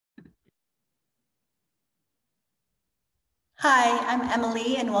Hi, I'm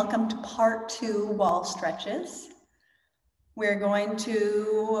Emily and welcome to part 2 wall stretches. We're going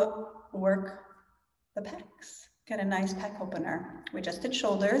to work the pecs, get a nice pec opener. We just did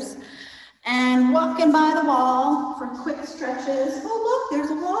shoulders and walking by the wall for quick stretches. Oh look, there's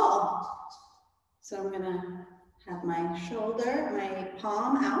a wall. So I'm gonna have my shoulder, my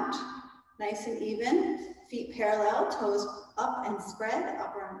palm out, nice and even, feet parallel, toes up and spread,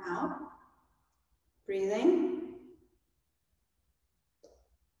 up and out. Breathing.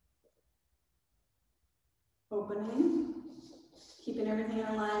 Opening, keeping everything in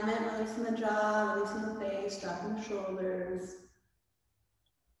alignment, releasing the jaw, releasing the face, dropping the shoulders.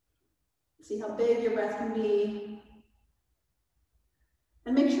 See how big your breath can be.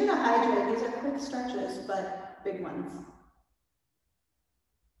 And make sure to hydrate. These are quick stretches, but big ones.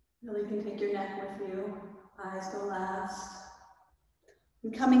 Really can take your neck with you. Eyes go last.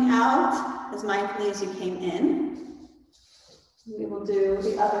 And coming out as mindfully as you came in. We will do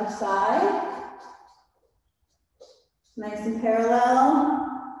the other side. Nice and parallel.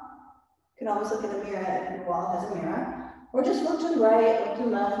 You can always look in the mirror if your wall has a mirror. Or just look to the right, look to the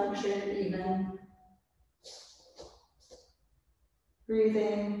left, make sure you're even.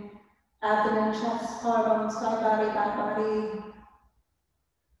 Breathing. Abdomen, chest, collarbones, side body, back body.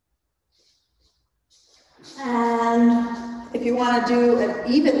 And if you want to do it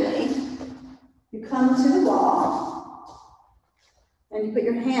evenly, you come to the wall and you put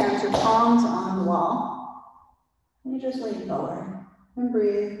your hands, your palms on the wall. And you just lean forward and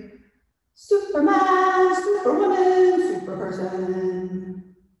breathe. Superman, superwoman, super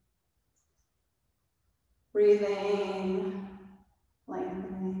person. Breathing,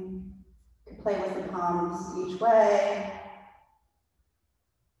 lengthening. You can play with the palms each way.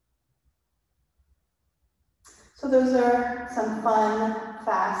 So those are some fun,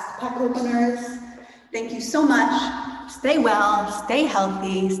 fast pec openers. Thank you so much. Stay well, stay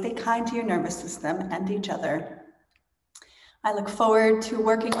healthy, stay kind to your nervous system and to each other. I look forward to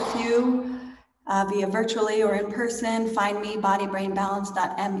working with you via virtually or in person. Find me,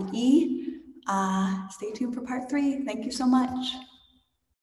 bodybrainbalance.me. Stay tuned for part 3. Thank you so much.